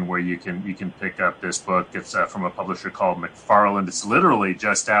link in where you can pick up this book. It's from a publisher called McFarland. It's literally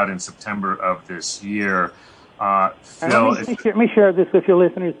just out in September of this year. Phil, let me share this with your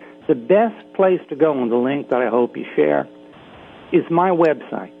listeners. The best place to go, and the link that I hope you share, is my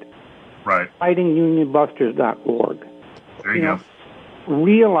website. Right. FightingUnionBusters.org. There you go.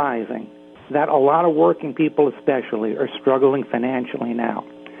 Realizing that a lot of working people especially are struggling financially now,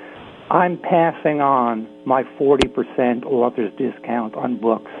 I'm passing on my 40% author's discount on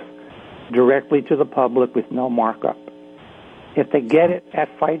books directly to the public with no markup. If they get it at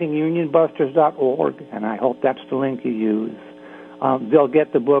FightingUnionBusters.org, and I hope that's the link you use, they'll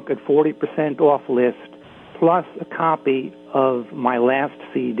get the book at 40% off list, plus a copy of my last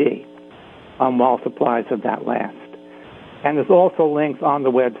CD while supplies of that last. And there's also links on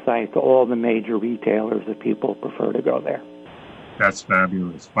the website to all the major retailers if people prefer to go there. That's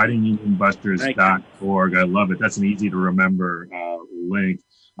fabulous. FightingUnionBusters.org. I love it. That's an easy to remember link.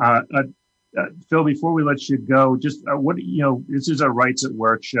 Phil, before we let you go, just this is a Rights at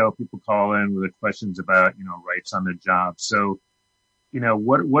Work show. People call in with questions about, rights on the job. So,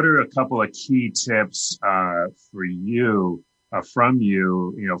 what are a couple of key tips for you, from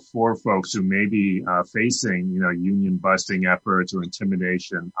you, for folks who may be facing, union busting efforts or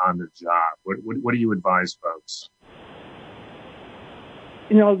intimidation on the job? What do you advise folks?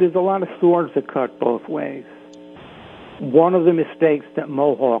 There's a lot of swords that cut both ways. One of the mistakes that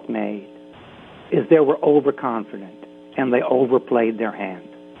Mohawk made is they were overconfident and they overplayed their hand.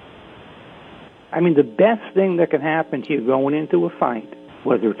 I mean, the best thing that can happen to you going into a fight,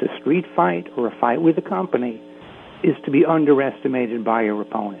 whether it's a street fight or a fight with a company, is to be underestimated by your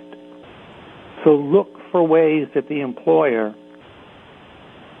opponent. So look for ways that the employer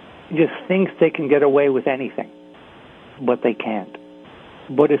just thinks they can get away with anything, but they can't.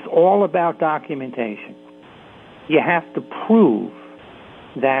 But it's all about documentation. You have to prove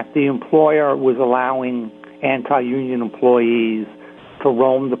that the employer was allowing anti-union employees to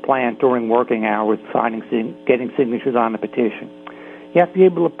roam the plant during working hours, getting signatures on a petition. You have to be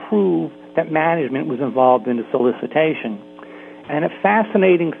able to prove that management was involved in the solicitation. And a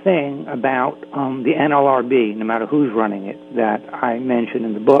fascinating thing about the NLRB, no matter who's running it, that I mentioned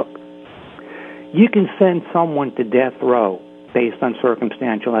in the book, you can send someone to death row based on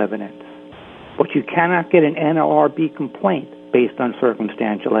circumstantial evidence. But you cannot get an NLRB complaint based on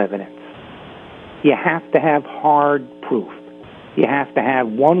circumstantial evidence. You have to have hard proof. You have to have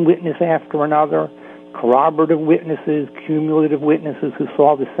one witness after another, corroborative witnesses, cumulative witnesses who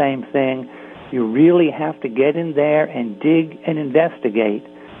saw the same thing. You really have to get in there and dig and investigate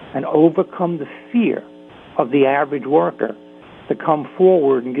and overcome the fear of the average worker to come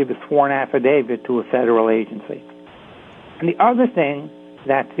forward and give a sworn affidavit to a federal agency. And the other thing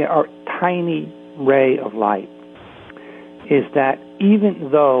that's our tiny ray of light is that even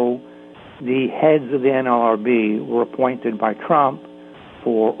though the heads of the NLRB were appointed by Trump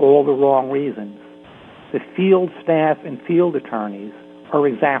for all the wrong reasons, the field staff and field attorneys are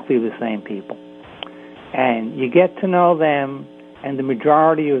exactly the same people. And you get to know them, and the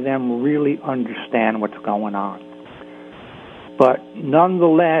majority of them really understand what's going on. But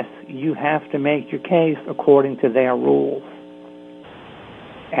nonetheless, you have to make your case according to their rules.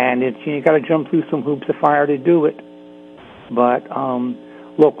 And you got to jump through some hoops of fire to do it. But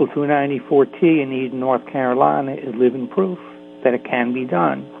Local 294T in Eden, North Carolina is living proof that it can be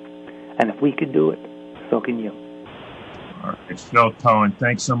done. And if we could do it, so can you. All right, Phil Cohen,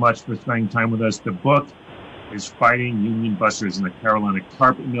 thanks so much for spending time with us. The book is Fighting Union Busters in the Carolina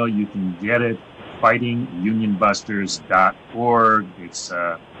Carpet Mill. You can get it, FightingUnionBusters.org. It's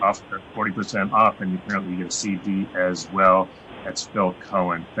off 40% off, and apparently you get a CD as well. That's Phil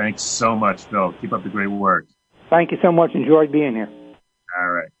Cohen. Thanks so much, Phil. Keep up the great work. Thank you so much. Enjoyed being here. All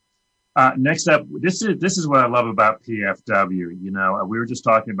right. Next up, this is what I love about PFW. We were just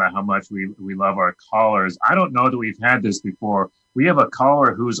talking about how much we love our callers. I don't know that we've had this before. We have a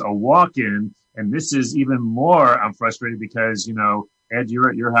caller who's a walk-in, and this is even more. I'm frustrated because, Ed, you're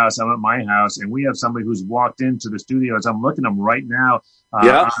at your house, I'm at my house, and we have somebody who's walked into the studio as I'm looking at them right now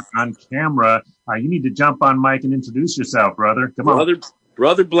on camera. You need to jump on mic and introduce yourself, brother. Come on.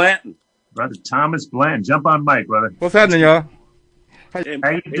 Brother Blanton. Brother Thomas Blanton. Jump on mic, brother. What's happening, y'all? How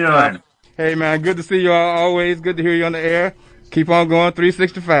you doing? Hey, man, good to see you all. Always good to hear you on the air. Keep on going,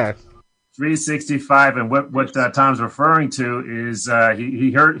 365. 365, and what Tom's referring to is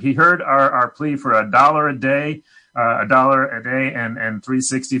he heard our plea for $1 a day, and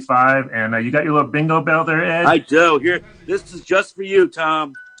 365, and you got your little bingo bell there, Ed? I do. Here, this is just for you,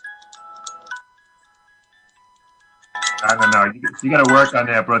 Tom. I don't know. You got to work on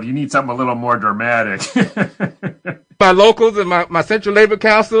that, brother. You need something a little more dramatic. My locals and my Central Labor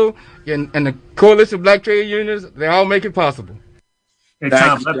Council and the Coalition of Black Trade Unions, they all make it possible. Hey,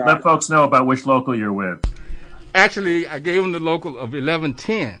 Thanks, Tom, let folks know about which local you're with. Actually, I gave them the local of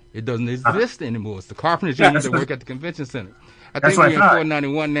 1110. It doesn't exist anymore. It's the Carpenters Union that work at the Convention Center. I think we're in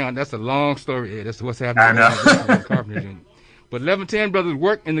 491 now. That's a long story, Ed. That's what's happening in the Carpenters Union. But 1110 brothers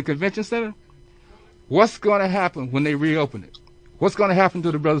work in the Convention Center. What's going to happen when they reopen it? What's going to happen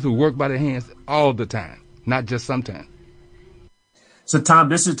to the brothers who work by their hands all the time, not just sometimes? So, Tom,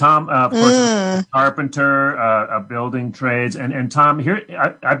 this is Tom, carpenter, building trades. And Tom, here,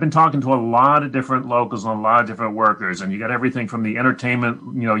 I've been talking to a lot of different locals and a lot of different workers, and you got everything from the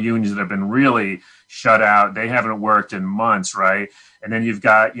entertainment, unions that have been really shut out. They haven't worked in months, right? And then you've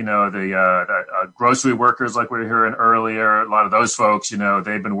got, the grocery workers like we were hearing earlier. A lot of those folks, they've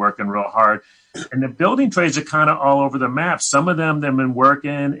been working real hard. And the building trades are kind of all over the map. Some of them, they've been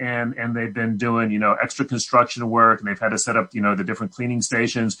working and they've been doing, extra construction work, and they've had to set up, the different cleaning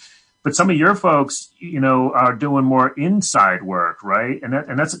stations. But some of your folks, are doing more inside work, right?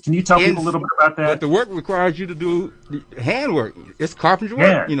 And that's, can you tell people a little bit about that? But the work requires you to do handwork. It's carpentry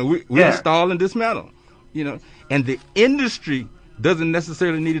work. We install and dismantle, and the industry doesn't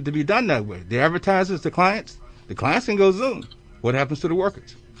necessarily need it to be done that way. The advertisers, the clients can go Zoom. What happens to the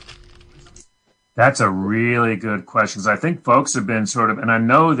workers? That's a really good question, because I think folks have been and I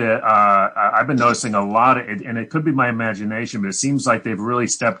know that I've been noticing a lot of it, and it could be my imagination, but it seems like they've really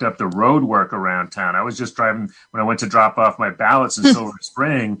stepped up the road work around town. I was just driving when I went to drop off my ballots in Silver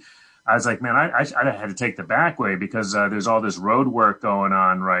Spring. I was like, man, I had to take the back way because there's all this road work going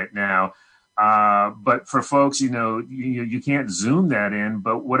on right now. But for folks, you can't Zoom that in.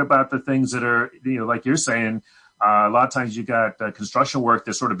 But what about the things that are, like you're saying, a lot of times you got construction work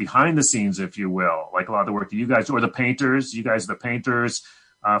that's sort of behind the scenes, if you will, like a lot of the work that you guys do, or the painters,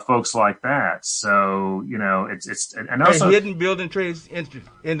 folks like that. So, it's and also hidden building trades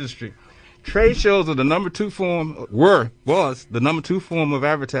industry. Trade shows are the number 2 form, was the number 2 form of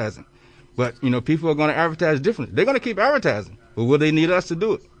advertising. But, people are going to advertise differently. They're going to keep advertising, but will they need us to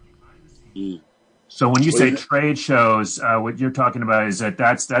do it? So when you say trade shows, what you're talking about is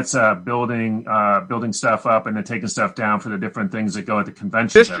that's building stuff up and then taking stuff down for the different things that go at the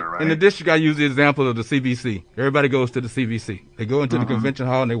convention center, right? In the district, I use the example of the CBC. Everybody goes to the CBC. They go into the convention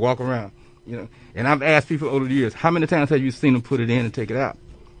hall and they walk around, And I've asked people over the years, how many times have you seen them put it in and take it out?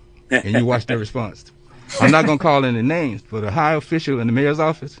 And you watch their response. I'm not going to call any names, but a high official in the mayor's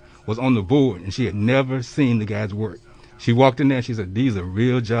office was on the board, and she had never seen the guy's work. She walked in there and she said, these are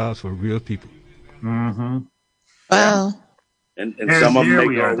real jobs for real people. Mm-hmm. Wow. And some of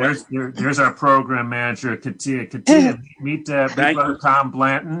them there's our program manager, Katia. Meet Big Brother Tom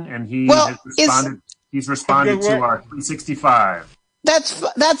Blanton, and he's responded to our 365. That's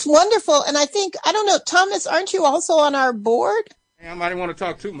wonderful. And I don't know, Thomas, aren't you also on our board? I might want to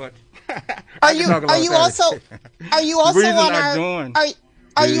talk too much. Are you also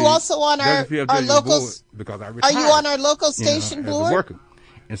on our locals? Because I retired, are you on our local station board?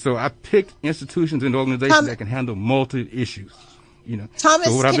 And so I picked institutions and organizations that can handle multi-issues, Thomas,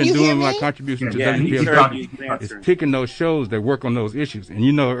 so what I've been you doing, my contribution to WPFW is picking those shows that work on those issues. And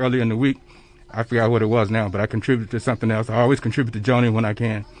earlier in the week, I forgot what it was now, but I contributed to something else. I always contribute to Joni when I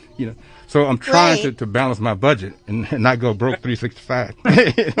can, So I'm trying to balance my budget and not go broke 365.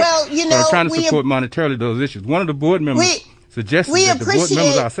 Well, so I'm trying to support monetarily those issues. One of the board members suggested that the board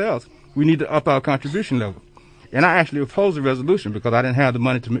members ourselves, we need to up our contribution level. And I actually opposed the resolution because I didn't have the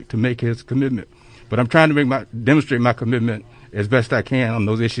money to make his commitment. But I'm trying to demonstrate my commitment as best I can on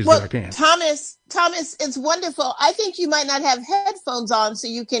those issues that I can. Thomas, it's wonderful. I think you might not have headphones on so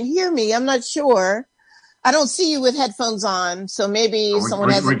you can hear me. I'm not sure. I don't see you with headphones on, so maybe someone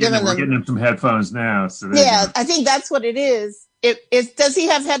hasn't given them. We're getting him some headphones now. So I think that's what it is. Does he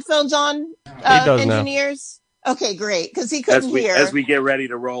have headphones on, he does engineers? Now. Okay, great, because he couldn't hear. As we get ready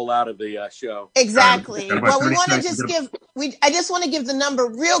to roll out of the show. Exactly. Well, we want to just I just want to give the number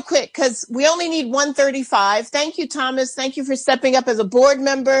real quick because we only need 135. Thank you, Thomas. Thank you for stepping up as a board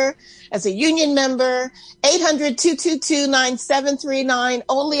member, as a union member. 800-222-9739.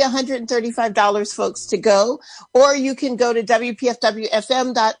 Only $135, folks, to go. Or you can go to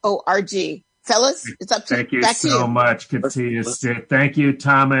WPFWFM.org. Fellas, it's up to Thank you back so to you. much, Katia Stitt. Thank you,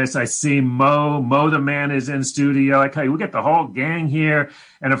 Thomas. I see Mo. Mo the man is in studio. I tell you, we got the whole gang here.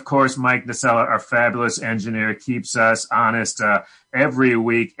 And of course, Mike Nacella, our fabulous engineer, keeps us honest every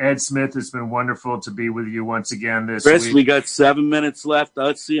week. Ed Smith, it's been wonderful to be with you once again this week. Chris, we got 7 minutes left.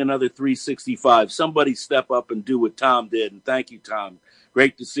 Let's see another 365. Somebody step up and do what Tom did. And thank you, Tom.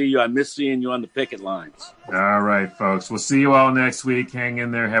 Great to see you. I miss seeing you on the picket lines. All right, folks. We'll see you all next week. Hang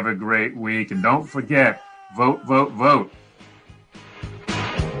in there. Have a great week. And don't forget, vote, vote, vote.